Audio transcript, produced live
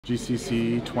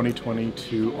GCC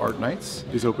 2022 Art Nights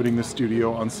is opening the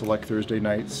studio on select Thursday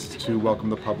nights to welcome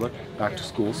the public back to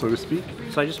school, so to speak.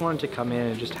 So I just wanted to come in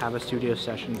and just have a studio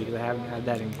session because I haven't had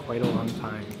that in quite a long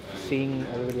time. Seeing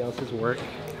everybody else's work,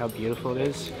 how beautiful it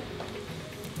is,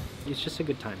 it's just a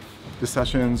good time. The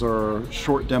sessions are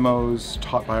short demos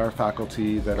taught by our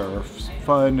faculty that are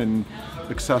fun and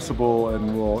accessible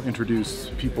and will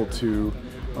introduce people to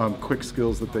quick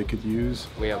skills that they could use.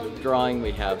 We have drawing,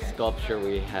 we have sculpture,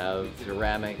 we have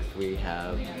ceramics, we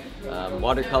have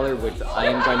watercolor, which I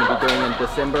am going to be doing in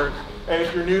December. And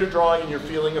if you're new to drawing and you're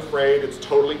feeling afraid, it's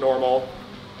totally normal.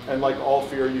 And like all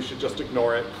fear, you should just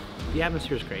ignore it. The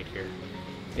atmosphere is great here.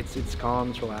 It's calm,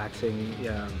 it's relaxing,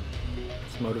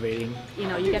 it's motivating. You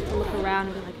know, you get to look around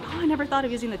and be like, oh, I never thought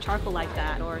of using the charcoal like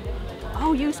that, or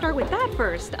oh, you start with that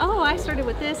first. Oh, I started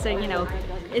with this, and you know,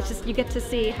 it's just you get to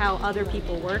see how other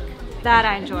people work. That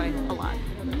I enjoy a lot.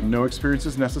 No experience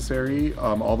is necessary.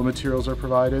 All the materials are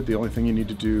provided. The only thing you need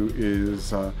to do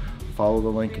is follow the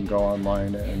link and go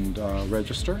online and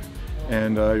register.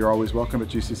 And you're always welcome at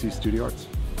GCC Studio Arts.